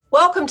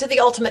Welcome to the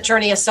Ultimate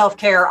Journey of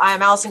Self-Care. I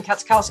am Allison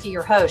Katzkowski,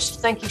 your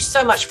host. Thank you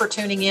so much for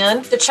tuning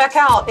in to check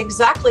out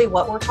exactly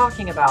what we're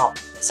talking about.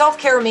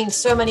 Self-care means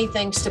so many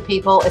things to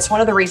people. It's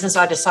one of the reasons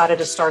I decided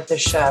to start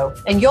this show.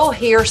 And you'll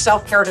hear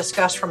self-care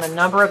discussed from a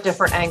number of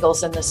different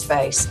angles in this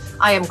space.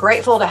 I am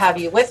grateful to have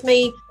you with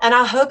me, and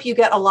I hope you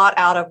get a lot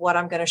out of what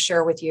I'm going to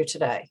share with you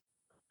today.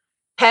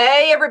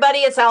 Hey, everybody,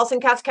 it's Allison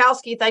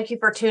Katzkowski. Thank you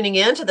for tuning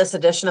in to this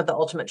edition of the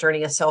Ultimate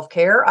Journey of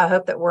Self-Care. I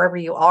hope that wherever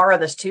you are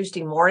on this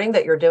Tuesday morning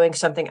that you're doing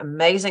something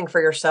amazing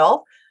for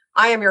yourself.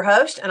 I am your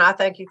host, and I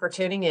thank you for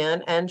tuning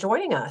in and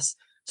joining us.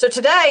 So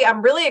today,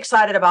 I'm really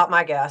excited about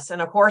my guests.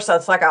 And of course,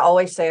 that's like I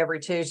always say every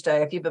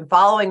Tuesday. If you've been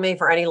following me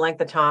for any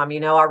length of time, you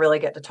know I really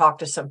get to talk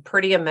to some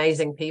pretty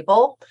amazing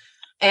people.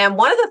 And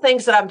one of the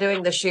things that I'm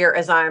doing this year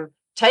is I'm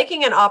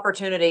taking an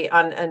opportunity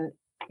on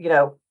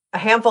a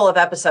handful of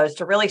episodes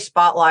to really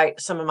spotlight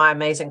some of my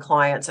amazing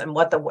clients and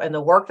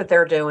the work that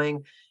they're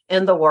doing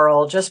in the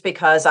world, just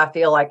because I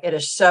feel like it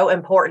is so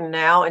important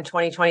now in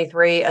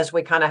 2023 as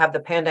we kind of have the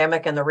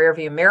pandemic in the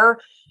rearview mirror.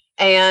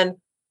 And,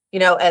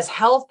 as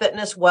health,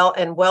 fitness,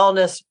 and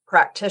wellness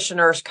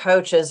practitioners,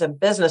 coaches, and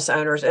business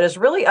owners, it is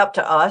really up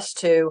to us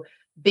to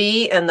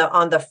be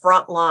on the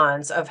front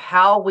lines of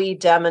how we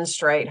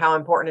demonstrate how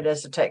important it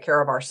is to take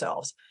care of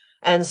ourselves.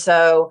 And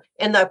so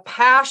in the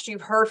past,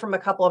 you've heard from a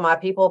couple of my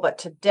people, but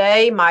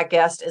today my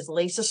guest is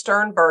Lisa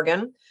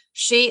Bergin.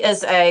 She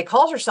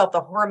calls herself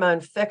the hormone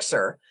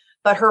fixer,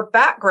 but her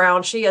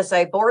background, she is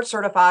a board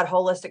certified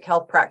holistic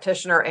health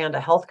practitioner and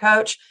a health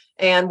coach.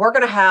 And we're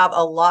going to have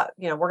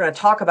we're going to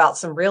talk about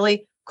some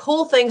really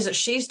cool things that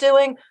she's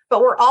doing,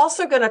 but we're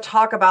also going to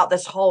talk about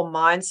this whole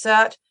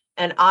mindset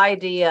and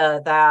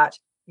idea that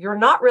you're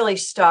not really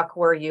stuck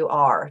where you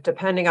are,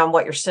 depending on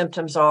what your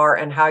symptoms are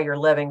and how you're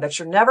living, that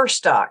you're never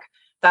stuck.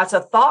 That's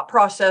a thought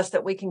process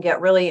that we can get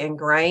really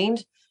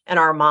ingrained in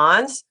our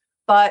minds,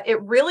 but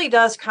it really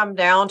does come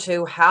down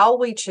to how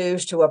we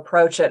choose to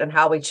approach it and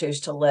how we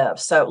choose to live.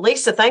 So,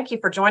 Lisa, thank you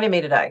for joining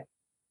me today.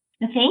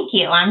 Thank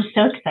you. I'm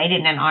so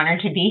excited and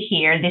honored to be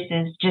here. This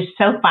is just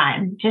so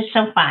fun.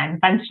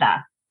 Fun stuff.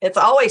 It's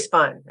always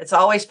fun. It's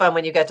always fun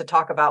when you get to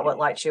talk about what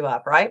lights you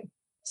up, right?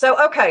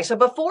 So, okay. So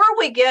before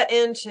we get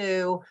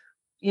into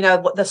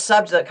the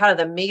subject, kind of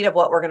the meat of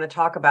what we're going to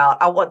talk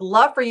about, I would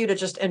love for you to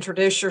just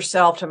introduce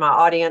yourself to my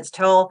audience.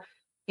 Tell,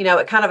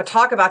 kind of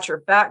talk about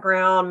your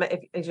background.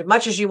 As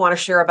much as you want to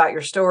share about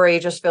your story,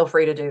 just feel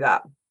free to do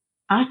that.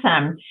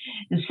 Awesome.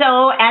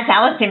 So as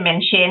Allison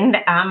mentioned,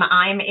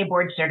 I'm a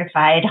board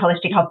certified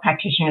holistic health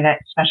practitioner that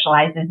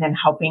specializes in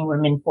helping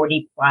women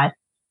 40 plus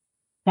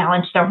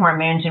balance their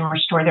hormones and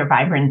restore their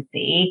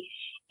vibrancy.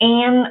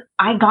 And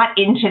I got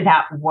into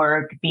that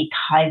work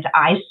because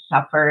I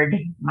suffered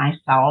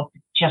myself,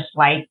 just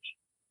like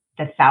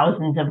the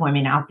thousands of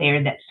women out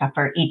there that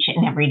suffer each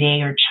and every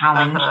day or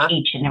challenge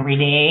each and every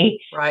day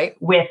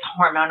with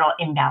hormonal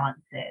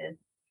imbalances.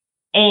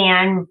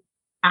 And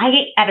I,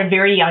 at a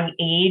very young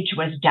age,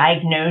 was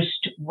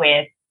diagnosed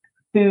with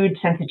food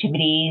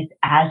sensitivities,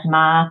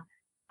 asthma.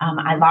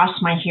 I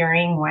lost my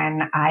hearing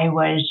when I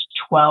was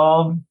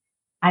 12.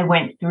 I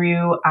went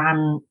through,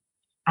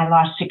 I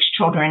lost 6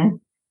 children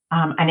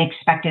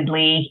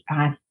unexpectedly,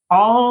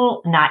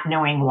 all not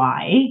knowing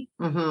why,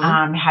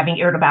 having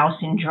irritable bowel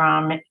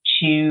syndrome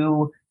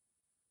to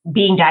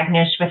being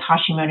diagnosed with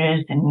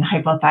Hashimoto's and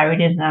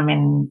hypothyroidism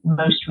and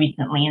most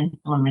recently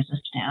insulin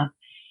resistance.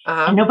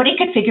 And nobody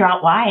could figure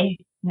out why.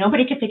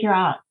 Nobody could figure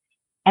out.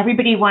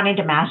 Everybody wanted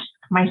to mask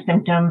my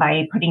symptom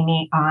by putting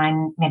me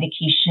on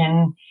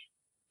medication.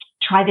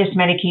 Try this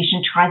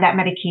medication, try that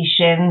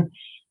medication.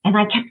 And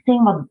I kept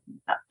saying, well,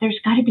 there's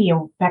got to be a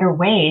better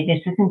way.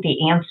 This isn't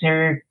the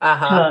answer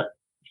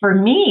for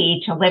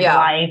me to live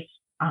life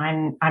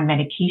on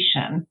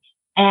medication.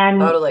 And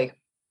totally.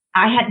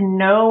 I had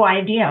no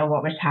idea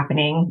what was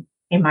happening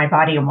in my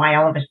body and why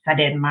all of a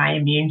sudden my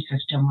immune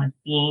system was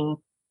being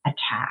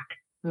attacked.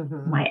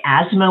 My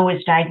asthma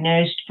was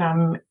diagnosed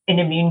from an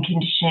immune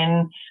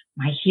condition.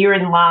 My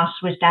hearing loss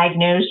was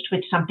diagnosed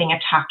with something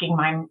attacking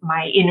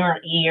my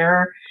inner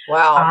ear.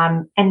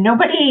 Wow. And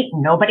nobody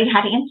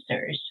had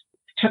answers.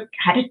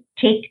 Had to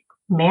take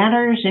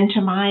matters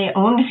into my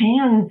own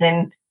hands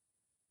and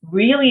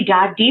really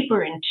dive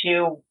deeper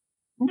into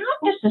not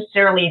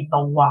necessarily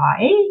the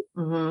why,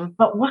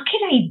 but what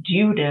could I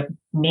do to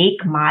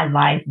make my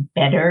life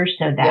better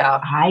so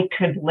that I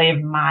could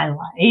live my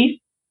life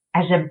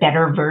as a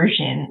better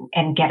version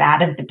and get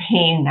out of the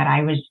pain that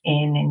I was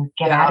in and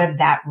get out of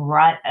that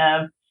rut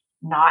of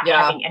not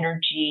having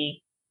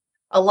energy.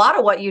 A lot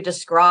of what you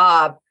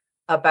describe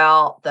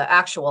about the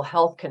actual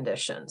health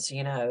conditions,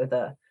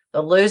 the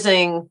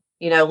losing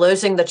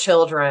the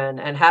children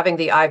and having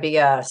the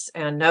IBS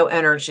and no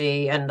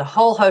energy and the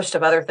whole host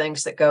of other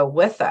things that go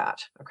with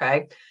that.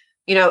 Okay.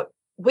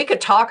 We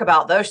could talk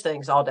about those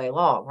things all day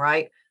long,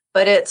 right?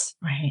 But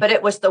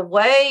it was the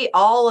way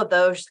all of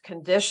those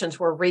conditions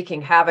were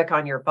wreaking havoc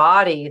on your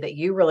body that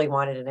you really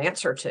wanted an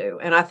answer to.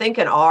 And I think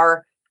in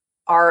our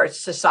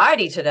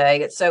society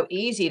today, it's so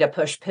easy to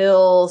push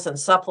pills and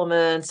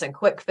supplements and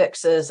quick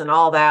fixes and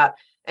all that.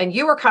 And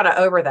you were kind of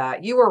over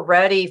that. You were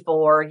ready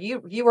for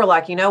you were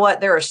like, you know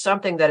what, there is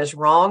something that is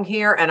wrong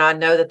here. And I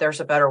know that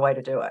there's a better way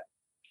to do it.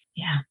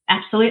 Yeah,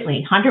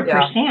 absolutely.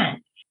 100%.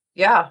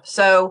 Yeah.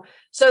 So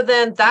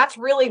then that's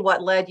really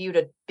what led you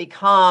to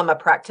become a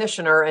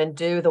practitioner and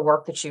do the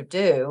work that you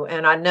do.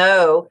 And I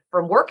know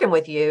from working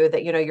with you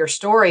that, your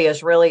story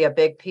is really a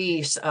big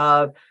piece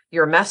of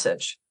your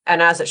message,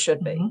 and as it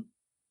should be. Mm-hmm.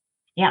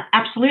 Yeah,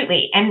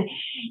 absolutely. And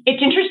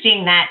it's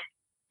interesting that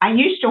I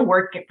used to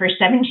work for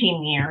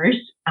 17 years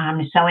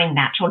selling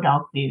natural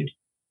dog food.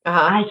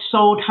 I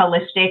sold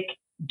holistic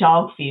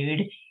dog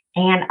food,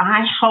 and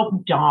I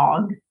helped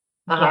dogs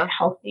get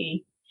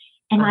healthy.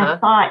 And I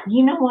thought,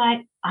 you know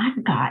what?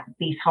 I've got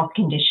these health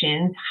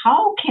conditions.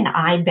 How can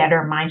I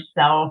better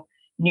myself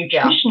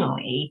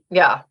nutritionally?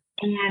 Yeah.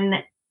 And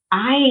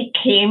I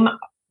came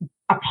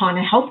upon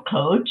a health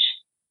coach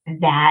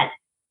that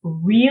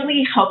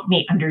really helped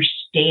me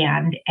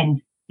understand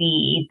and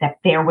see that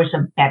there was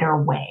a better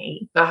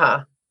way.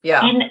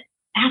 Yeah. And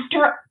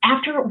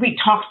after we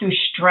talked through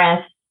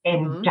stress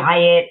and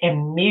diet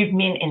and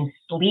movement and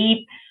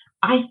sleep,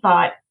 I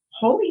thought,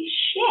 holy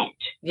shit.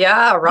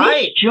 Yeah,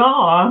 right. This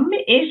job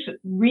is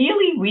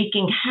really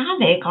wreaking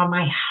havoc on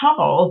my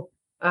health.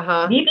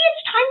 Maybe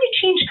it's time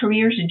to change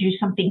careers and do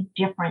something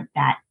different.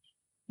 That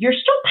you're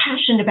still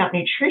passionate about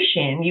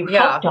nutrition. You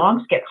help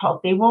dogs get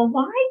healthy. Well,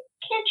 why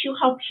can't you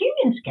help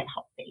humans get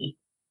healthy?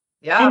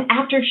 Yeah. And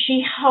after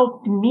she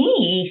helped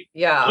me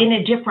in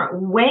a different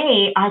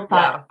way, I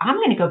thought, I'm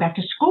going to go back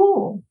to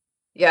school.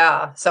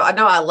 Yeah. So I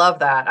know I love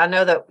that. I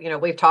know that,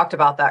 we've talked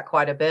about that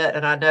quite a bit,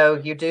 and I know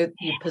you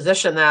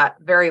position that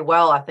very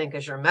well, I think,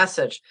 as your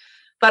message.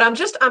 But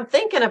I'm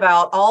thinking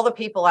about all the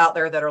people out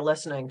there that are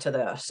listening to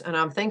this. And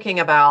I'm thinking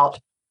about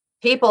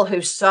people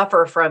who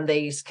suffer from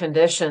these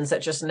conditions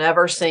that just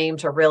never seem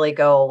to really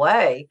go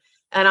away.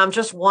 And I'm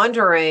just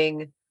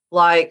wondering,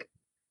 like,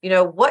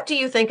 what do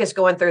you think is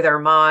going through their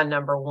mind,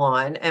 number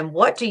one? And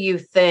what do you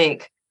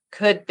think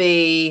could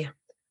be,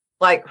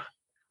 like,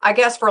 I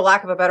guess for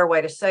lack of a better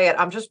way to say it,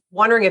 I'm just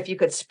wondering if you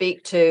could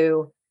speak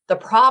to the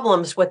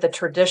problems with the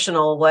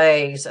traditional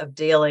ways of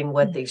dealing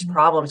with these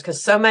problems,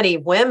 because so many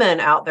women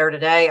out there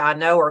today, I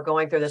know, are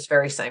going through this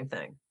very same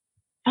thing.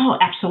 Oh,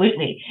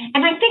 absolutely.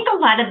 And I think a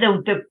lot of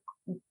the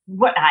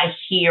what I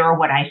hear,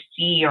 what I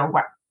see, or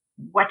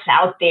what's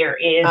out there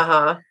is,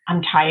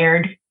 I'm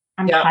tired.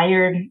 I'm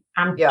tired.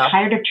 I'm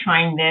tired of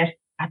trying this.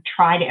 I've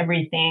tried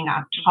everything.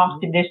 I've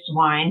talked to this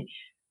one.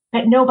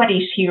 But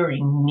nobody's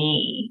hearing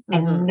me,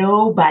 and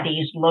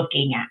nobody's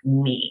looking at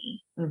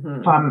me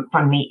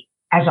from me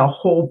as a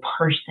whole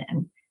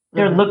person.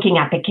 They're looking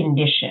at the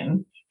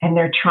condition, and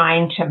they're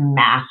trying to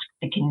mask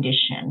the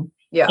condition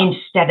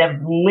instead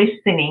of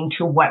listening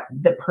to what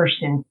the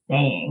person's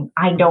saying.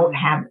 I don't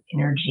have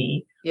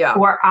energy,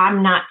 or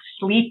I'm not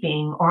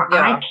sleeping, or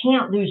I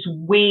can't lose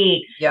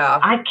weight.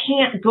 I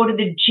can't go to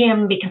the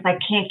gym because I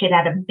can't get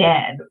out of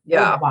bed.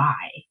 Well, why?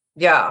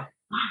 Why?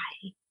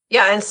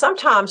 Yeah. And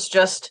sometimes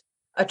just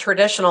a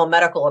traditional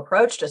medical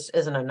approach just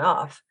isn't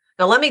enough.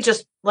 Now, let me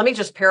just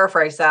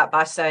paraphrase that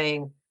by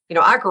saying,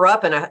 I grew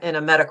up in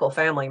a medical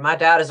family. My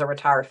dad is a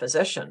retired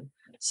physician.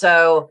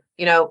 So,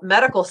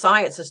 medical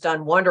science has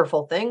done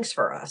wonderful things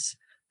for us.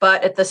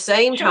 But at the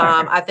same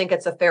time, I think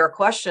it's a fair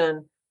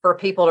question for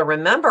people to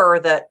remember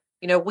that,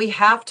 we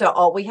have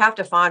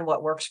to find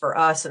what works for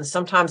us. And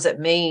sometimes it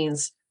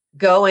means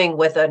going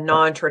with a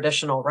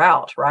non-traditional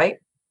route, right?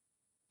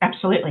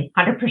 Absolutely.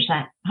 100%.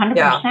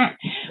 100%.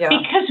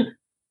 Because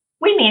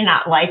we may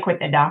not like what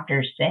the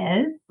doctor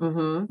says.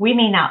 We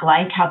may not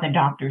like how the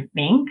doctor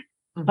thinks,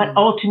 but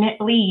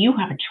ultimately you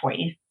have a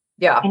choice.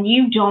 And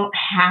you don't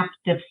have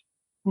to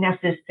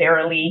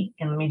necessarily,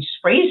 and let me just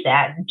phrase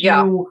that,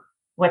 do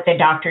what the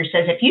doctor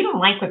says. If you don't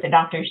like what the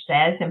doctor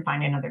says, then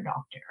find another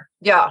doctor.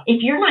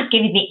 If you're not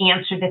getting the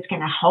answer that's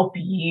going to help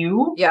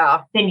you,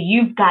 then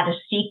you've got to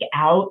seek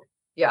out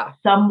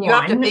someone. You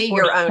have to be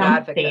your own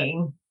advocate.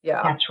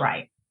 That's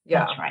right.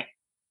 That's right.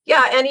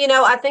 Yeah. And,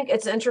 I think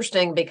it's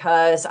interesting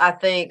because I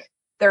think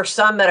there are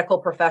some medical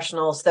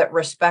professionals that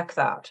respect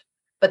that.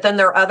 But then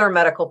there are other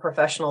medical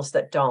professionals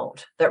that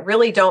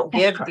really don't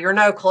give, you're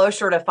no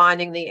closer to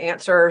finding the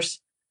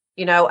answers,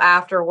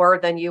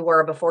 afterward than you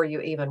were before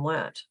you even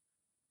went.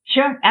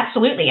 Sure,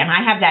 absolutely. And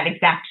I have that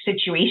exact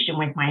situation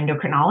with my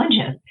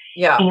endocrinologist.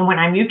 And when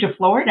I moved to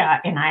Florida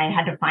and I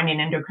had to find an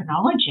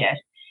endocrinologist,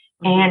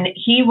 and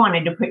he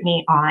wanted to put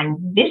me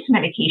on this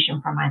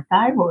medication for my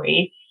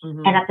thyroid.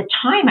 And at the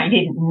time, I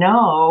didn't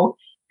know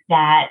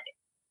that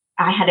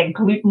I had a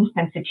gluten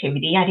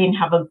sensitivity. I don't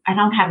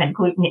have a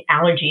gluten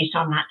allergy, so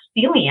I'm not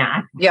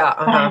celiac.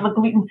 But I have a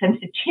gluten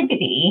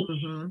sensitivity.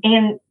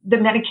 And the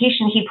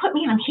medication he put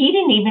me on, he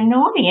didn't even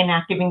know the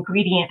inactive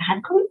ingredient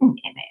had gluten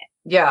in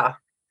it.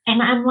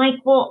 And I'm like,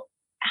 well,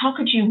 how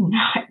could you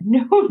not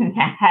know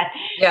that?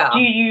 Do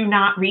you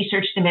not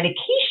research the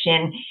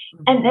medication?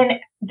 And then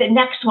the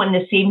next one,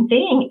 the same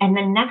thing. And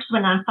the next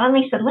one, I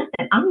finally said,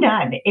 listen, I'm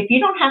done. If you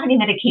don't have any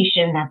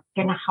medication that's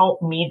going to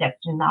help me, that's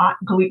not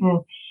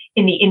gluten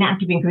in the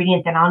inactive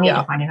ingredient, then I'll need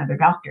Yeah. to find another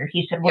doctor.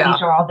 He said, well, Yeah.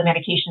 these are all the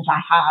medications I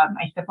have.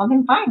 I said, well,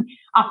 then fine,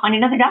 I'll find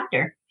another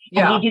doctor.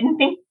 Yeah. And he didn't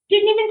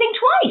even think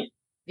twice.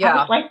 Yeah. I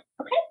was like,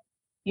 okay.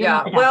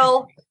 Yeah.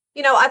 Well,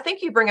 I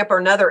think you bring up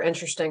another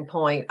interesting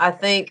point. I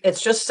think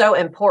it's just so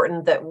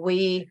important that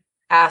we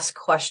ask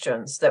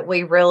questions, that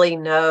we really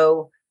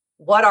know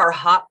what our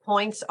hot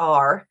points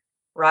are,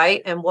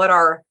 right? And what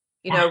our,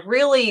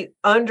 really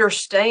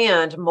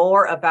understand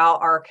more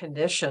about our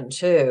condition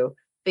too,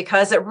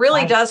 because it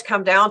really does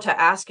come down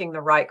to asking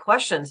the right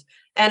questions.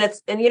 And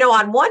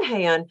on one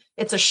hand,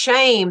 it's a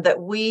shame that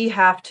we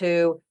have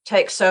to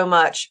take so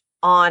much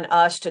on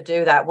us to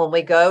do that when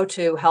we go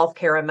to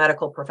healthcare and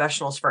medical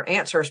professionals for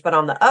answers. But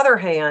on the other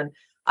hand,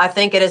 I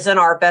think it is in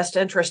our best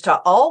interest to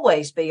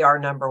always be our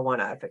number one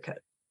advocate.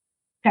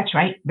 That's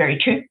right. Very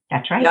true.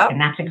 That's right. Yep.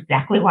 And that's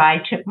exactly why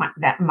I took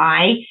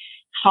my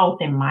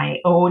health in my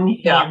own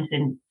hands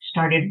and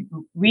started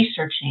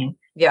researching.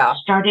 Yeah.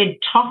 Started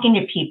talking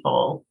to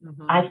people.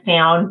 Mm-hmm. I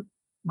found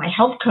my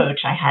health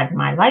coach. I had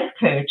my life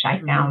coach.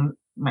 I found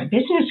my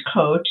business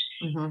coach,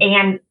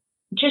 and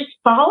just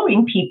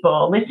following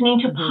people, listening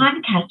to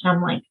podcasts.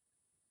 I'm like,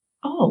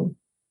 oh,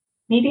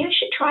 maybe I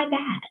should try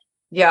that.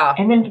 Yeah.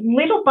 And then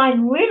little by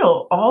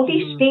little, all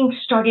these things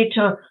started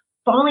to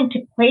fall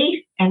into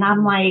place. And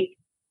I'm like,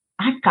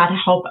 I've got to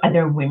help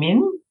other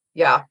women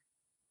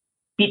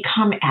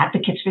become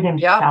advocates for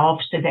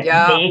themselves so that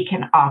they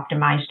can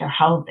optimize their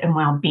health and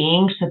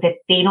well-being, so that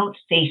they don't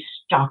stay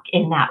stuck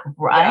in that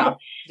rut,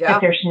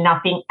 that there's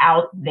nothing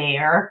out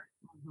there,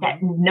 that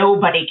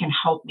nobody can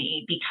help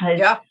me,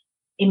 because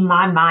in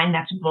my mind,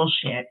 that's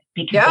bullshit,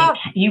 because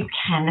you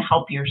can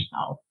help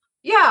yourself.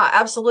 Yeah,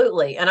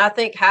 absolutely. And I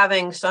think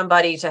having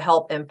somebody to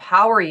help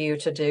empower you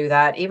to do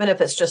that, even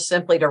if it's just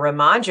simply to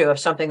remind you of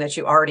something that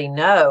you already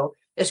know,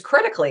 is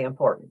critically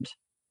important.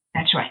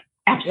 That's right.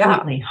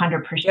 Absolutely.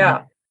 100%.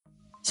 Yeah.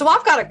 So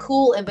I've got a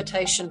cool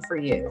invitation for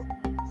you.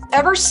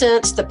 Ever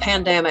since the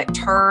pandemic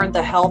turned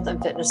the health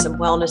and fitness and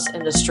wellness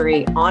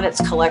industry on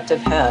its collective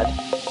head,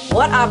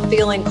 what I'm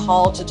feeling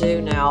called to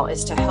do now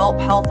is to help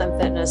health and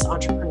fitness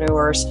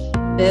entrepreneurs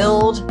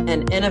build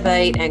and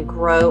innovate and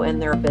grow in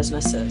their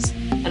businesses.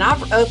 And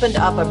I've opened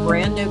up a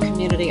brand new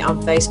community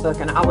on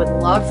Facebook, and I would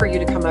love for you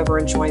to come over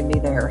and join me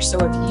there. So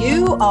if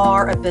you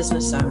are a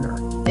business owner,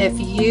 if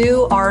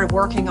you are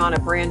working on a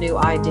brand new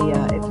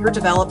idea, if you're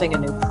developing a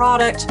new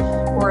product,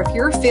 or if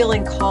you're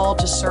feeling called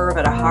to serve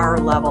at a higher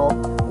level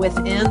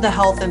within the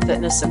health and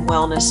fitness and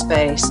wellness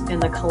space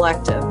in the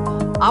collective,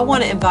 I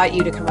want to invite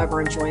you to come over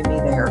and join me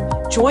there.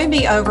 Join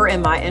me over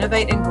in my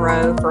Innovate and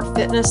Grow for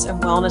fitness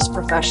and wellness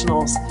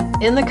professionals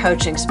in the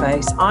coaching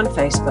space on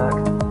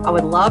Facebook. I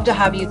would love to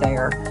have you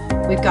there.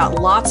 We've got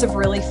lots of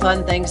really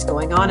fun things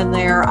going on in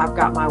there. I've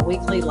got my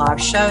weekly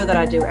live show that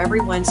I do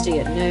every Wednesday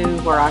at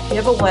noon, where I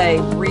give away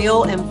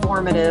real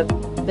informative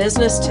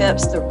business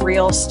tips, the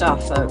real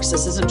stuff, folks.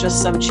 This isn't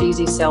just some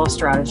cheesy sales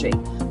strategy.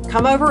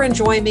 Come over and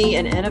join me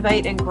and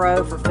Innovate and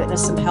Grow for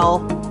fitness and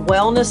health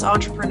wellness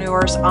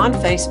entrepreneurs on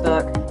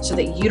Facebook, so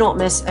that you don't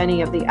miss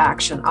any of the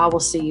action. I will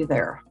see you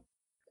there.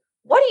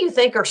 What do you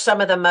think are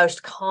some of the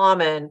most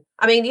common?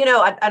 I mean,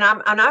 and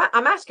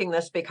I'm asking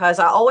this because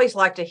I always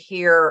like to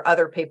hear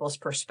other people's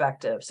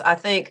perspectives. I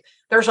think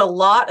there's a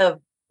lot of,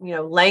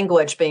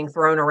 language being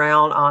thrown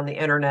around on the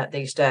internet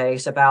these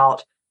days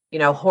about,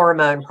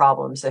 hormone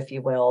problems, if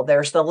you will.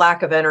 There's the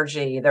lack of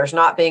energy. There's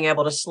not being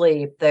able to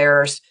sleep.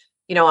 There's,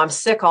 I'm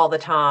sick all the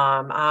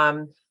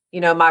time.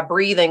 My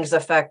breathing's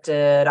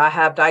affected. I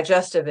have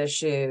digestive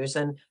issues,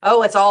 and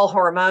it's all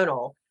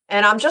hormonal.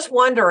 And I'm just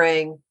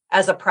wondering,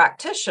 as a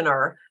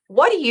practitioner,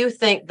 what do you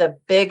think the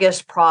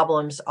biggest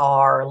problems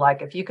are?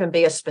 Like, if you can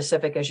be as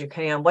specific as you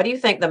can, what do you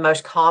think the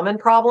most common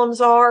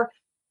problems are?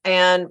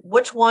 And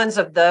which ones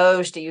of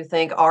those do you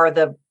think are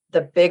the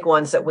big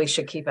ones that we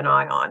should keep an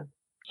eye on?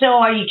 So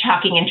are you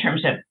talking in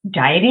terms of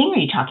dieting? Are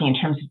you talking in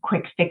terms of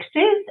quick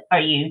fixes? Are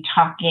you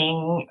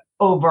talking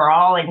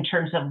overall in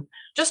terms of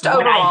just what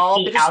overall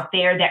I see out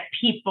there that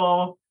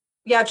people...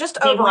 Yeah, just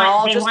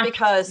overall,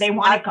 because they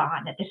want it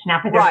gone at the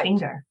snap of their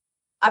finger.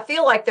 I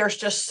feel like there's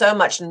just so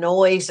much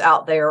noise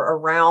out there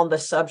around the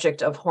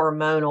subject of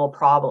hormonal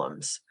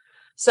problems.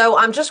 So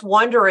I'm just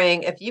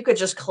wondering if you could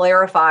just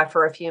clarify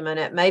for a few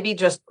minutes, maybe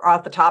just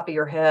off the top of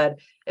your head,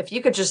 if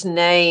you could just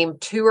name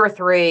 2 or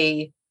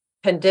 3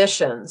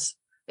 conditions,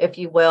 if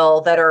you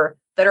will, that are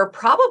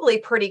probably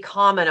pretty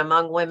common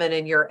among women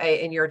in your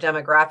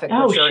demographic.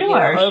 Oh,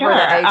 sure. Over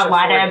the age a of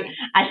lot 40.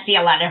 I see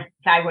a lot of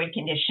thyroid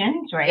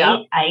conditions, right? Yeah.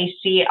 I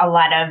see a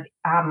lot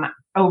of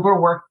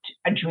overworked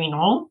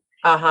adrenal.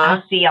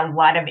 I see a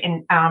lot of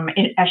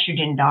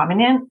estrogen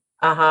dominant.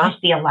 I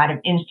see a lot of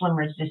insulin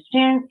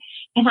resistant.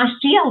 And I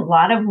see a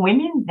lot of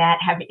women that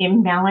have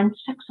imbalanced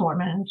sex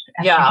hormones,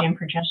 estrogen,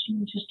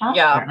 progesterone, testosterone.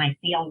 Yeah. I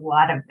see a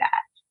lot of that.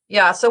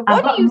 Yeah. So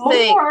what do you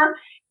think?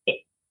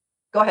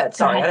 Go ahead.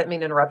 Sorry, I didn't mean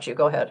to interrupt you.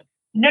 Go ahead.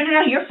 No,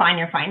 you're fine.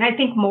 I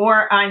think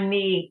more on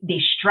the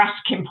stress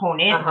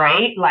component,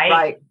 right?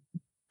 Like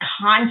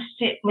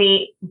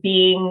constantly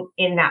being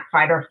in that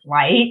fight or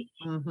flight.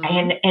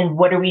 And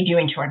what are we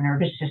doing to our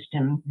nervous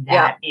system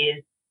that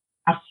is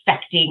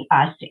affecting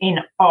us in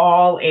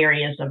all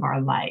areas of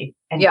our life.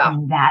 And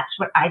that's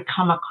what I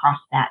come across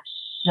that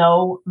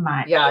so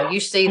much. Yeah, you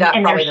see that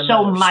and probably there's the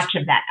so most. much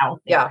of that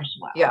out there as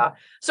well. Yeah.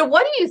 So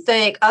what do you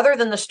think, other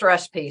than the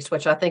stress piece,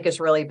 which I think is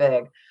really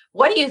big,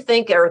 what do you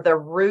think are the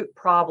root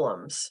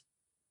problems?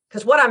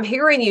 Because what I'm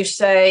hearing you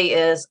say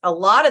is a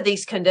lot of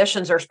these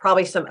conditions, there's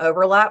probably some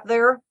overlap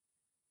there.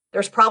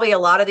 There's probably a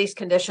lot of these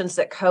conditions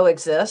that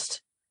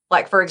coexist.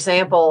 Like, for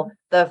example,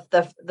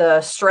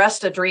 the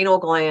stressed adrenal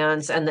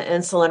glands and the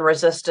insulin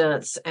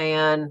resistance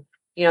and,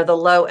 the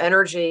low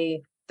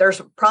energy,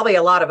 there's probably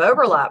a lot of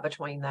overlap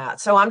between that.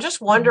 So I'm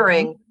just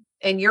wondering,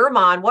 in your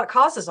mind, what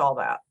causes all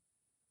that?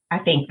 I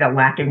think the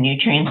lack of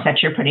nutrients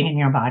that you're putting in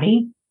your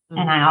body.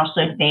 And I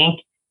also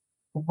think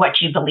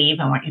what you believe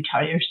and what you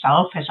tell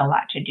yourself has a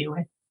lot to do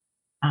with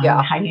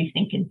how you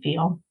think and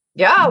feel.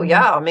 Yeah.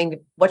 I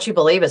mean, what you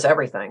believe is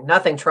everything.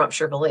 Nothing trumps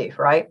your belief,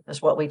 right?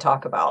 That's what we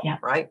talk about,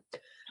 right?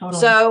 Totally.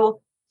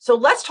 So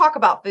let's talk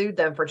about food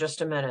then for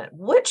just a minute.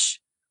 What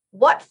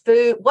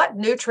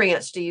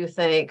nutrients do you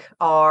think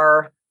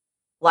are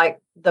like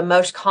the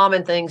most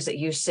common things that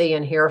you see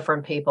and hear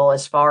from people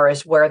as far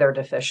as where they're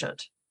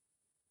deficient?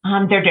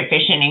 They're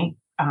deficient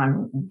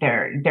in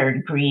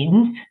their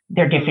greens.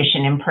 They're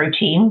deficient in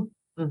protein.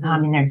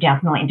 And they're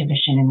definitely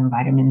deficient in their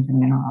vitamins and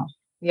minerals.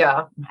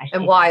 Yeah.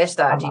 And why is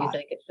that? Do you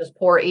think it's just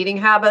poor eating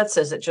habits?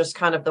 Is it just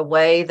kind of the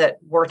way that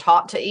we're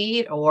taught to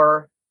eat,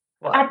 or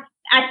what?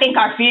 I think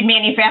our food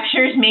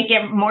manufacturers make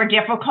it more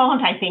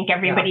difficult. I think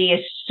everybody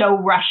is so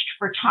rushed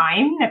for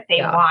time that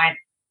they want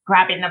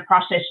grabbing the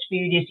processed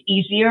food is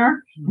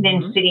easier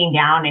than sitting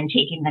down and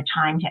taking the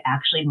time to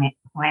actually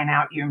plan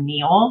out your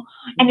meal.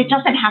 And it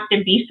doesn't have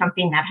to be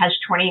something that has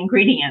 20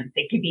 ingredients.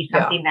 It could be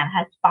something that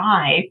has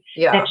 5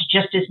 that's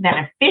just as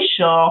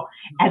beneficial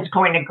as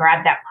going to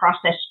grab that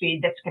processed food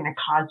that's going to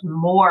cause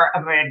more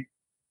of a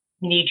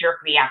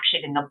knee-jerk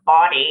reaction in the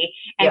body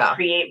and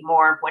create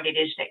more of what it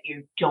is that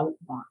you don't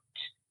want.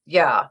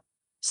 Yeah.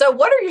 So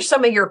what are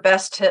some of your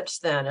best tips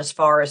then, as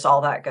far as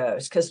all that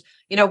goes? Because,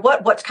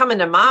 what's coming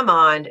to my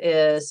mind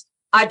is,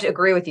 I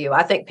agree with you.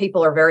 I think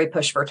people are very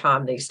pushed for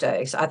time these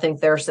days. I think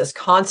there's this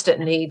constant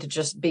need to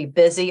just be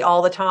busy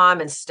all the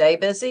time and stay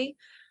busy.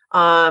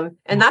 And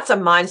that's a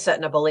mindset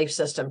and a belief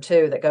system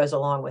too, that goes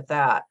along with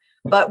that.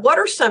 But what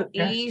are some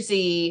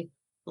easy,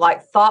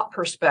 like, thought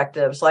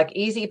perspectives, like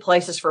easy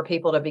places for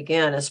people to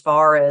begin as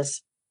far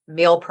as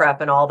meal prep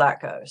and all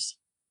that goes?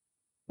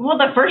 Well,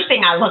 the first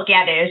thing I look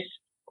at is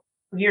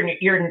your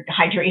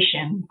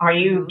hydration. Are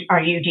you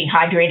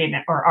dehydrated,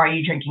 or are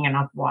you drinking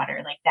enough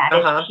water? Like, that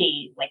is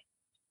key. Like,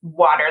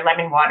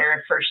 lemon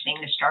water first thing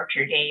to start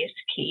your day is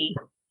key.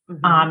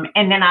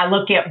 And then I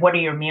look at, what are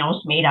your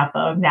meals made up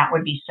of? That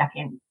would be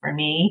second for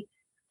me.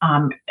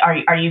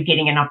 Are you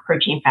getting enough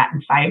protein, fat,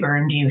 and fiber?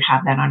 And do you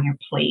have that on your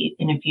plate?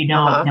 And if you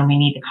don't, then we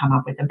need to come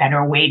up with a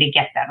better way to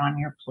get that on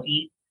your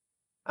plate.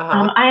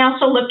 I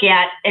also look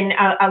at, and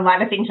a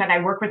lot of things that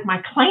I work with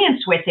my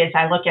clients with is,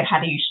 I look at, how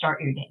do you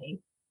start your day?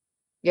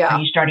 Yeah.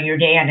 Are you starting your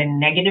day at a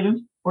negative,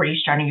 or are you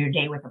starting your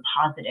day with a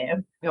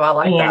positive? Oh, I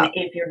like that. And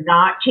if you're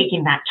not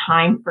taking that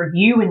time for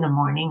you in the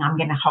morning, I'm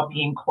going to help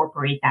you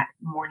incorporate that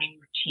morning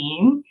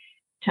routine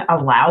to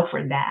allow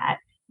for that,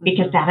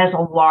 because that has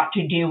a lot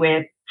to do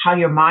with how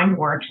your mind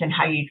works and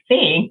how you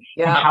think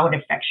and how it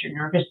affects your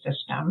nervous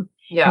system.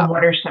 And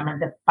what are some of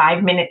the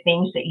 5-minute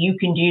things that you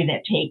can do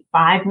that take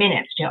 5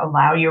 minutes to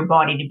allow your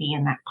body to be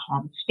in that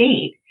calm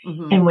state?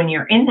 And when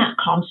you're in that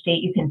calm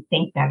state, you can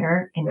think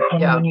better. And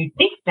when you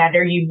think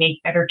better, you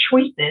make better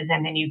choices,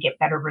 and then you get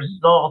better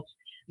results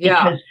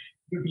because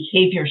your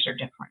behaviors are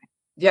different.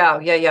 Yeah.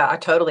 I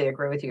totally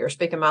agree with you. You're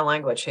speaking my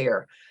language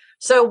here.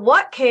 So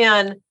what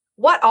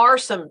are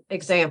some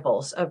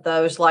examples of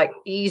those, like,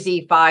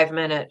 easy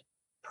 5-minute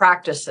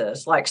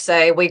practices? Like,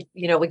 say we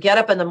get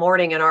up in the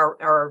morning and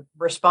our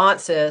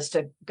response is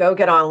to go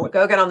get on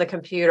the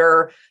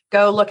computer,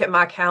 go look at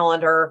my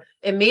calendar,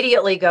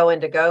 immediately go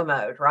into go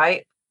mode,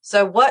 right?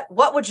 So what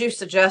would you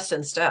suggest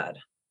instead?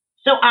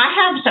 So I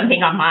have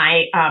something on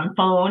my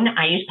phone.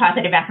 I use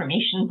positive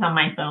affirmations on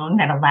my phone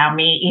that allow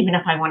me, even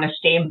if I want to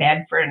stay in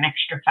bed for an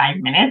extra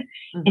 5 minutes,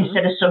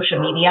 instead of social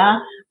media,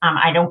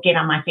 I don't get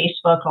on my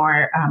Facebook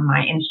or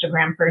my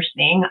Instagram first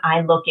thing.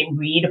 I look and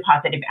read a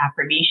positive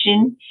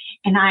affirmation,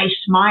 and I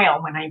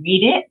smile when I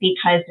read it,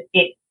 because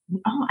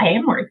I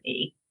am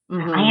worthy.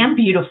 I am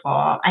beautiful.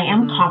 I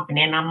am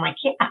confident. I'm like,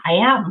 yeah, I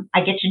am.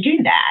 I get to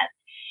do that.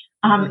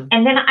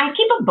 And then I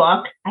keep a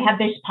book. I have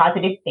this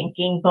positive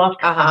thinking book.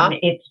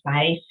 It's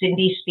by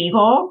Cindy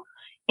Spiegel.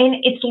 And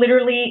it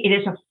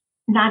is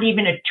not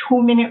even a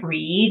 2-minute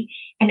read,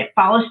 and it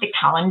follows the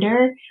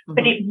calendar,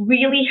 but it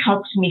really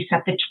helps me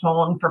set the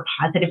tone for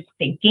positive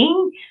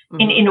thinking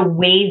in a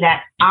way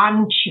that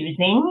I'm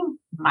choosing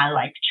my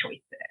life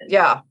choices.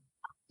 Yeah.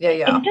 And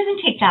it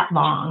doesn't take that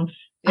long.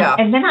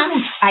 And then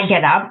I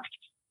get up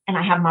and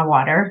I have my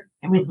water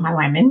with my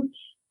lemon.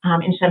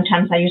 And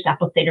sometimes I use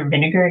apple cider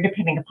vinegar,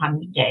 depending upon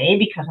the day,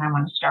 because I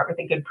want to start with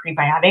a good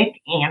prebiotic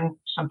and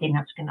something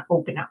that's going to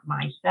open up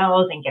my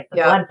cells and get the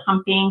blood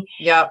pumping.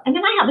 And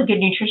then I have a good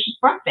nutritious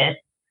breakfast.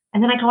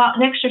 and then I go out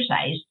and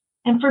exercise.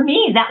 And for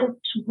me, that's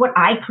what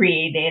I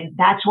created.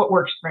 That's what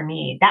works for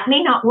me. That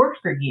may not work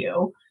for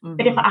you,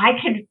 but if I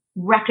could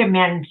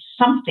recommend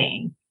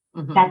something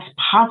that's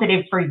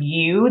positive for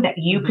you, that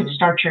you could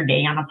start your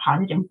day on a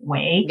positive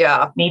way,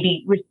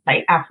 maybe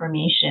recite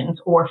affirmations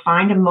or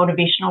find a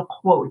motivational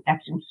quote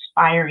that's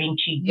inspiring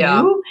to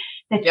you,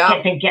 that's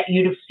going to get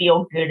you to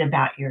feel good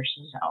about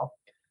yourself.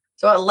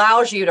 So it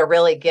allows you to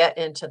really get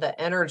into the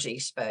energy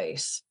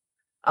space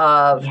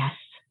of,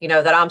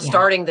 that I'm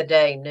starting the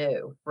day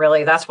new.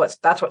 Really, that's what's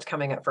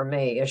coming up for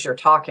me as you're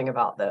talking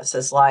about this,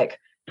 is like,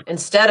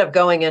 instead of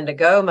going into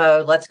go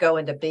mode, let's go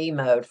into be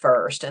mode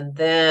first, and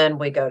then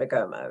we go to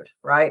go mode,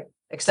 right?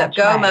 Except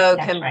go mode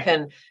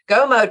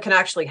can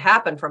actually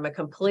happen from a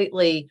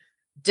completely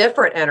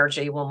different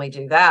energy when we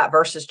do that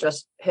versus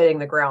just hitting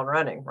the ground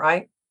running,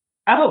 right?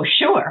 Oh,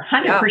 sure.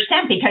 100%.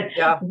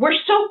 Because we're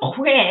so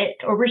quick,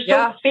 or we're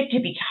so fit to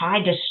be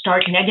tied to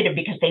start negative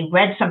because they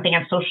read something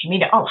on social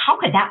media. Oh, how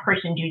could that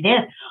person do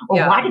this?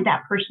 Or why did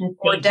that person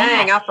say or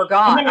dang, that? I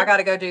forgot. I got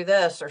to go do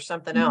this or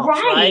something else.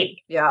 Right.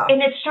 Yeah.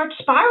 And it starts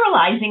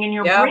spiralizing in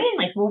your brain.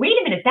 Like, well, wait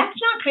a minute, that's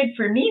not good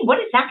for me. What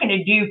is that going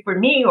to do for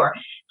me? Or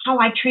how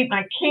I treat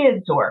my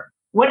kids, or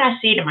what I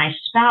say to my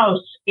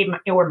spouse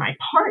or my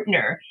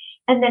partner.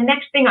 And the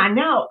next thing I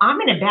know, I'm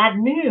in a bad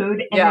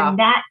mood. And then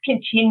that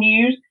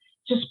continues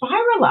to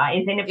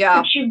spiralize, and it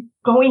puts you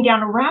going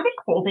down a rabbit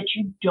hole that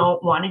you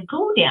don't want to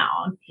go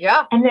down.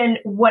 Yeah. And then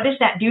what does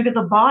that do to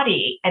the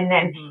body? And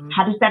then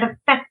how does that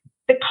affect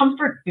the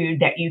comfort food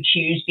that you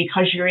choose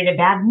because you're in a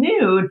bad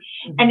mood?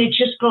 And it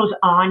just goes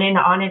on and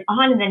on and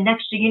on. And then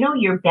next thing you know,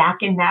 you're back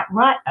in that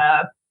rut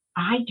of,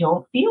 I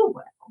don't feel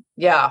well.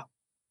 Yeah.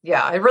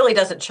 Yeah. It really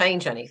doesn't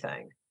change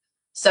anything.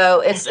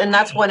 So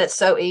that's when it's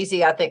so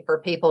easy, I think, for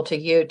people to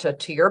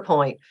your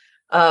point,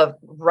 of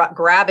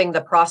grabbing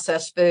the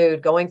processed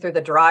food, going through the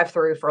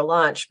drive-through for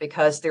lunch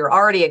because they're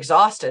already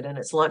exhausted and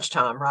it's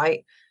lunchtime,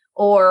 right?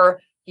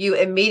 Or you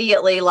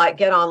immediately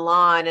get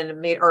online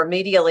or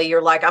immediately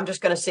you're like, I'm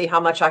just going to see how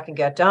much I can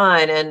get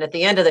done. And at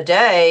the end of the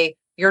day,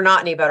 you're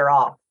not any better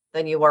off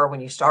than you were when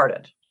you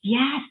started.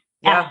 Yes,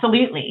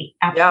 absolutely.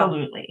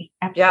 Absolutely.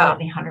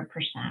 Absolutely. 100%.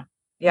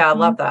 Yeah. I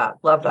love that.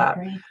 Love that.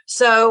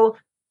 So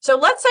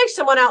let's say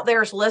someone out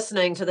there is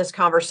listening to this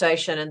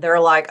conversation and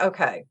they're like,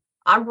 okay,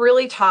 I'm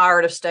really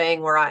tired of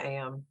staying where I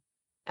am,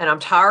 and I'm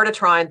tired of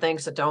trying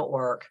things that don't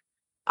work.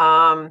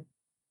 But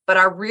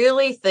I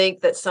really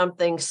think that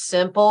something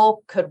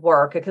simple could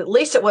work. At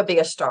least it would be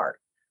a start.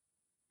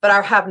 But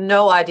I have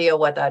no idea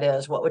what that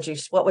is. What would you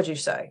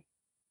say?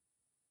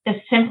 The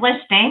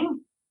simplest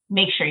thing,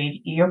 make sure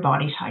your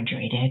body's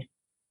hydrated.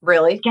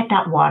 Really? Get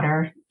that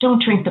water.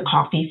 Don't drink the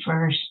coffee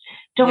first.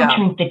 Don't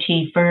drink the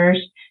tea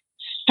first.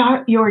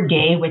 Start your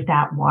day with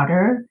that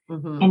water.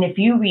 And if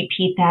you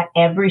repeat that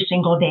every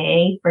single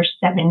day for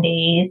 7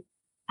 days,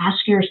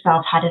 ask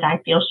yourself, how did I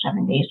feel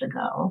 7 days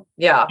ago?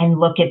 Yeah. And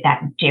look at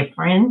that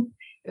difference.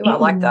 Ooh, I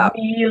like that.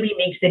 It really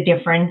makes a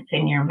difference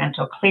in your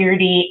mental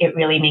clarity. It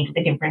really makes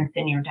the difference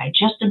in your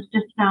digestive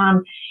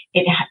system.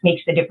 It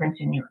makes the difference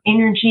in your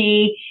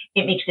energy.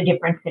 It makes the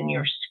difference in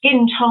your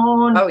skin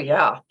tone. Oh,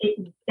 yeah.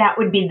 That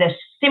would be the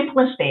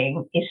simplest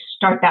thing, is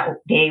start that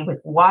day with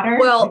water.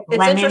 Well,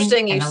 it's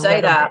interesting you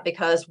say that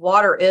because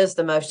water is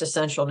the most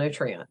essential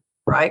nutrient,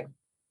 right?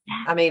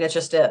 I mean, it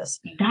just is.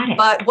 You got it.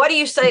 But what do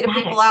you say to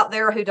people out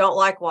there who don't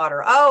like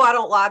water?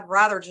 Oh, I'd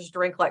rather just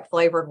drink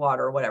flavored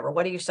water or whatever.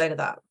 What do you say to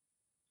that?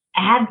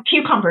 Add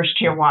cucumbers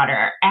to your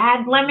water,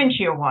 add lemon to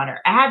your water,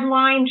 add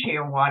lime to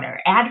your water,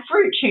 add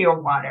fruit to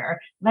your water,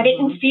 let it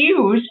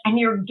infuse, and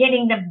you're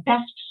getting the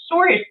best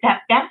source,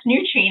 that best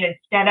nutrient,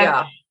 instead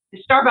of the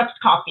Starbucks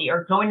coffee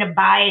or going to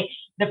buy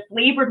the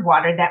flavored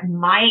water that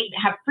might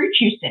have fruit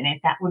juice in it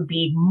that would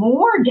be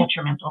more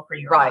detrimental for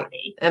your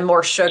body. And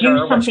more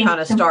sugar, which kind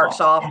of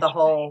starts off the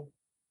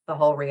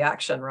whole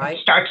reaction, right?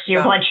 It starts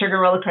your blood sugar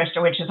roller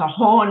coaster, which is a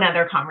whole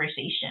nother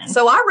conversation.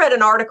 So I read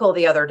an article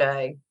the other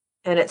day,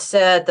 and it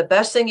said the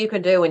best thing you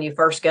can do when you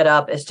first get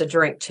up is to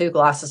drink 2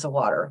 glasses of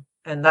water.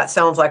 And that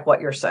sounds like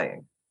what you're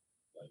saying.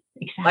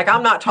 Exactly. Like,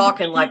 I'm not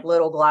talking like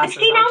little glasses.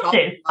 I'm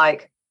talking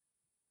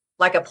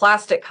like a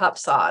plastic cup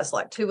size,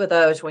 like 2 of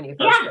those when you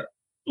first get up.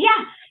 Yeah.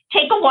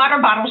 Take a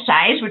water bottle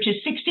size, which is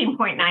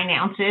 16.9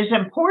 ounces,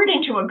 and pour it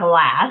into a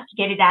glass.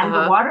 Get it out of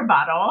the water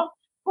bottle.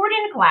 Pour it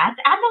in a glass.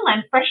 Add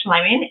the fresh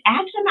lemon.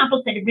 Add some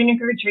apple cider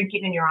vinegar. Drink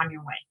it, and you're on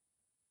your way.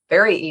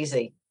 Very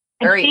easy.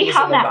 Very easy. And see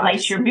how that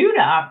lights your mood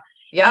up.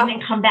 Yeah. And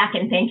then come back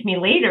and thank me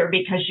later,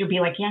 because you'll be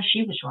like, yeah,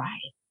 she was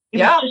right. It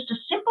was just a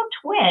simple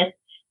twist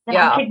that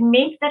I could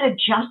make that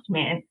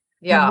adjustment.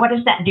 Yeah. And what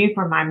does that do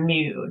for my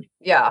mood?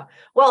 Yeah.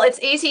 Well, it's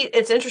easy.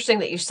 It's interesting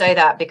that you say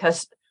that,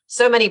 because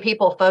so many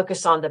people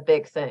focus on the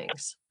big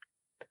things.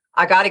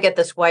 I got to get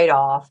this weight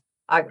off.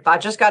 I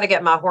just got to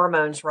get my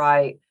hormones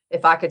right.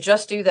 If I could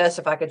just do this,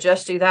 if I could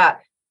just do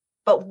that.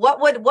 But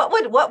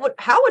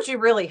how would you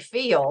really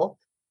feel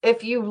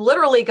if you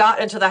literally got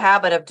into the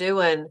habit of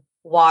doing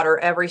water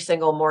every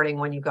single morning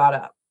when you got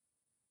up?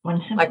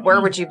 Like,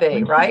 where would you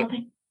be, right?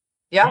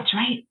 Yeah. That's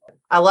right.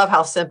 I love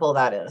how simple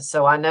that is.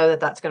 So I know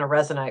that that's going to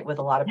resonate with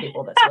a lot of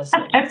people that's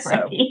listening. Right,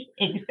 So,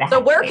 exactly. So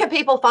where can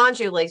people find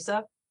you,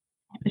 Lisa?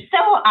 So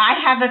I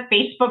have a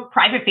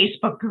private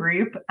Facebook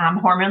group,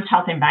 Hormones,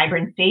 Health, and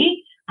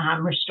Vibrancy,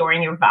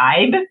 Restoring Your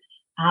Vibe.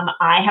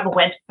 I have a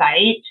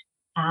website.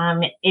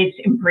 It's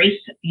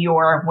Embrace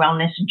Your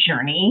Wellness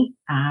Journey,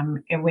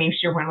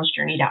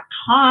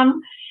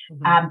 embraceyourwellnessjourney.com.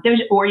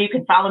 Or you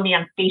can follow me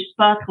on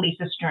Facebook,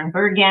 Lisa Stern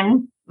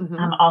Bergin.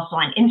 Also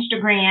on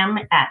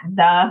Instagram at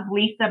the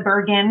Lisa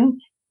Bergin.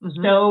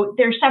 So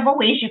there's several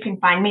ways you can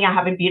find me. I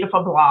have a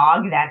beautiful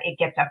blog that it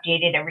gets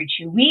updated every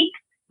 2 weeks.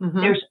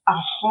 There's a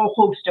whole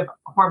host of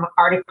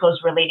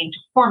articles relating to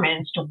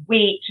hormones, to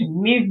weight, to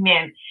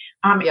movement.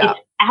 It's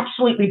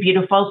absolutely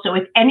beautiful. So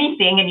if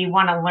anything, and you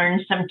want to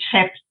learn some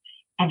tips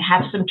and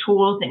have some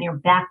tools in your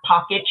back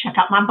pocket, check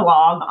out my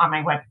blog on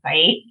my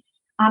website,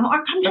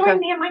 or come join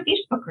me in my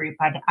Facebook group.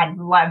 I'd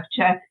love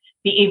to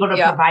be able to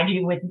provide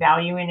you with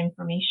value and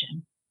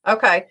information.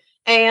 Okay.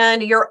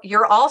 And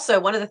you're also,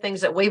 one of the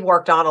things that we've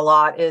worked on a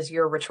lot is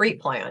your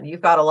retreat plan.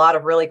 You've got a lot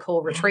of really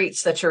cool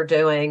retreats that you're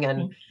doing,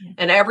 and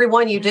every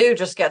one you do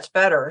just gets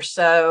better.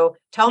 So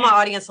tell my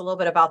audience a little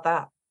bit about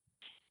that.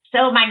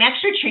 So my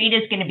next retreat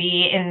is going to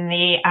be in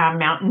the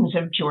mountains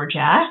of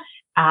Georgia,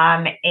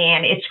 and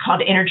it's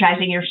called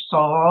Energizing Your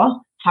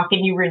Soul. How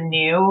can you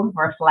renew,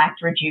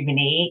 reflect,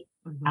 rejuvenate,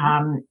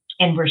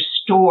 and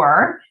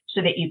restore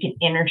so that you can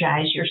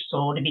energize your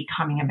soul to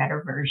becoming a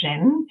better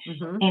version?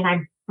 And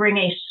I bring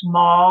a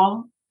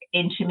small,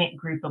 intimate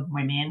group of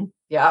women.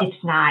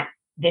 It's not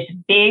this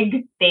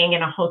big thing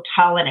in a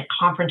hotel, in a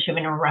conference room,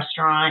 in a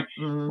restaurant.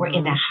 We're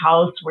in the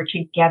house. We're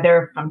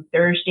together from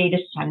Thursday to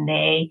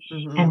Sunday.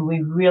 And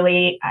we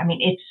really,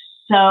 it's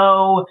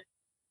so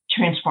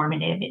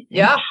transformative. It's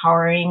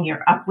empowering.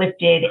 You're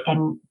uplifted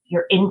and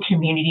you're in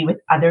community with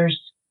others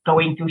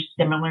going through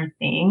similar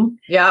things.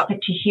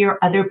 But to hear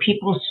other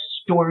people's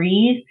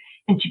stories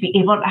and to be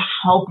able to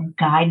help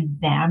guide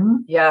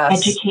them,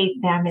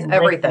 educate them, and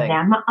lift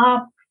them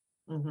up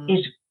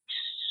is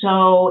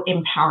so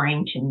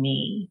empowering to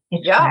me.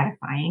 It's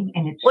gratifying,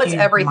 and it's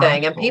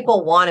everything. And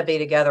people want to be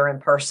together in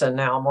person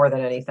now more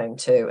than anything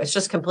too. It's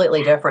just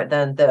completely different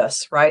than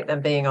this, right?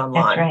 Than being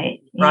online. That's right.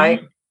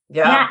 Right?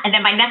 Yeah. And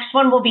then my next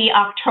one will be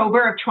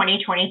October of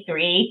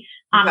 2023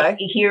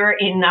 here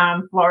in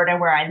Florida,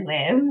 where I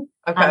live.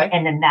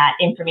 And then that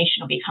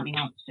information will be coming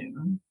out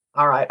soon.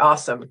 All right.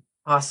 Awesome.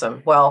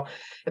 Awesome. Well,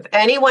 if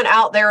anyone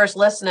out there is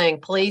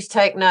listening, please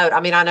take note.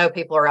 I know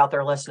people are out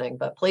there listening,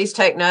 but please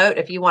take note.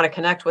 If you want to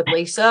connect with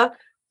Lisa,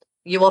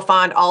 you will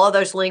find all of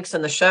those links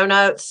in the show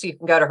notes. You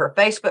can go to her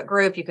Facebook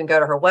group. You can go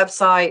to her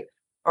website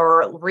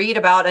or read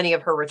about any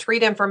of her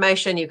retreat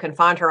information. You can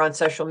find her on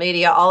social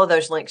media. All of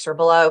those links are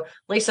below.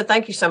 Lisa,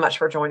 thank you so much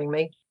for joining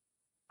me.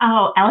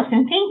 Oh,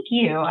 Allison, thank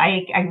you.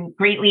 I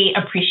greatly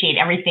appreciate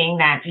everything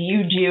that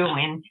you do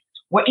and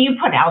what you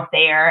put out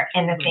there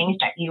and the things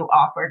that you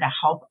offer to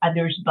help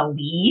others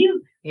believe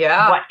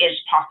what is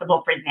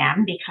possible for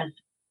them, because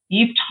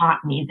you've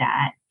taught me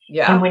that.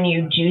 And when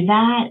you do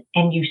that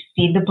and you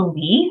see the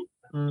belief,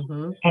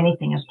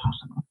 anything is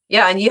possible.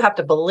 And you have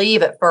to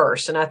believe it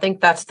first. And I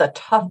think that's the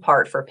tough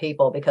part for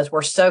people, because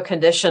we're so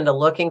conditioned to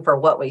looking for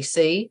what we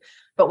see,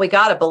 but we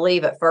got to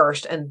believe it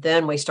first, and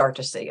then we start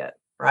to see it,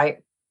 right?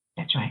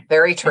 That's right.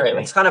 Very true. Right.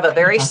 It's kind of a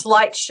very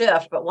slight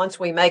shift, but once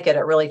we make it,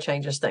 it really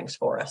changes things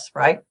for us,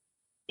 right?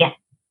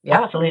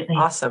 Yeah, absolutely.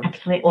 Awesome.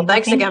 Absolutely. Well,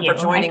 thanks again for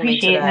joining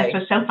me today. This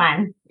was so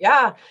fun.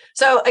 Yeah.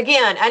 So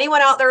again, anyone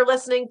out there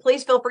listening,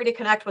 please feel free to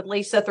connect with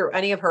Lisa through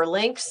any of her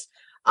links.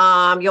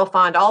 You'll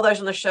find all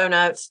those in the show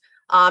notes.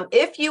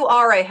 If you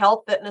are a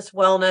health, fitness,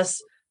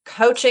 wellness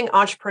coaching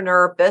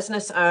entrepreneur,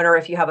 business owner,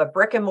 if you have a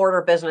brick and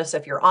mortar business,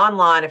 if you're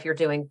online, if you're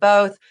doing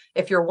both,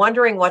 if you're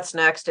wondering what's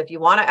next, if you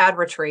want to add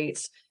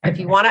retreats, if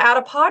you want to add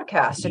a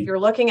podcast, if you're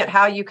looking at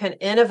how you can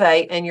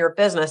innovate in your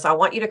business, I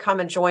want you to come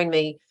and join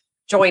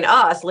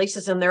us.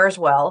 Lisa's in there as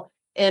well,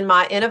 in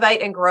my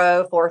Innovate and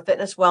Grow for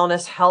Fitness,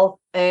 Wellness, Health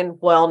and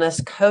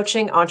Wellness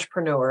Coaching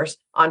Entrepreneurs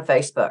on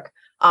Facebook.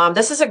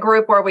 This is a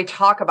group where we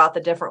talk about the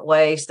different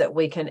ways that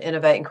we can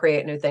innovate and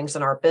create new things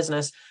in our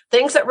business,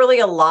 things that really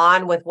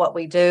align with what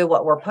we do,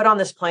 what we're put on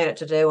this planet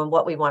to do, and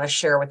what we want to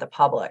share with the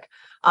public.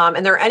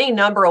 And there are any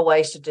number of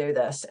ways to do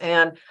this.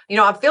 And,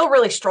 I feel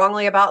really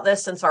strongly about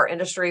this, since our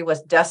industry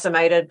was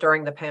decimated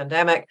during the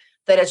pandemic,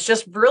 that it's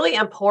just really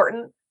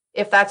important,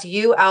 if that's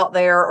you out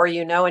there or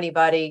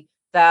anybody,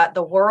 that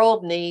the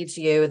world needs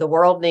you. The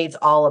world needs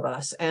all of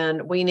us.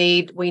 And we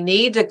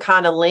need to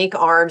kind of link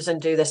arms and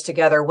do this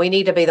together. We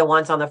need to be the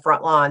ones on the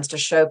front lines to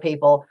show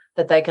people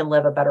that they can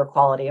live a better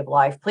quality of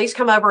life. Please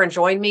come over and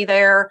join me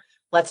there.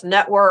 Let's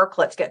network.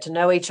 Let's get to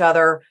know each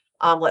other.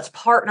 Let's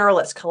partner.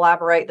 Let's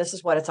collaborate. This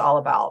is what it's all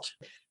about.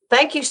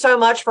 Thank you so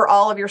much for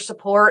all of your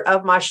support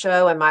of my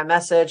show and my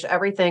message,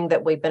 everything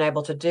that we've been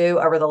able to do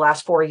over the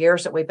last 4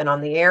 years that we've been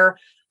on the air.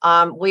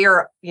 We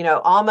are,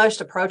 almost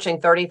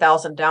approaching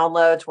 30,000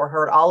 downloads. We're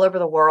heard all over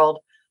the world.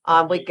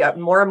 We get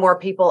more and more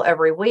people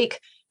every week.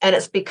 And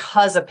it's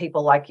because of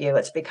people like you.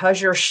 It's because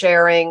you're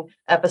sharing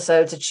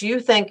episodes that you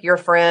think your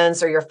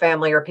friends or your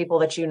family or people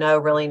that you know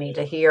really need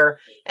to hear.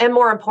 And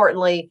more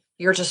importantly,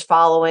 you're just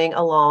following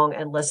along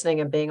and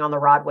listening and being on the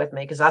ride with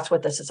me, because that's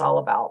what this is all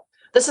about.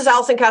 This is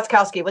Allison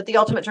Katzkowski with The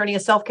Ultimate Journey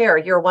of Self-Care.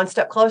 You're one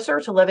step closer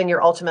to living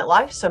your ultimate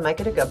life, so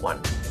make it a good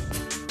one.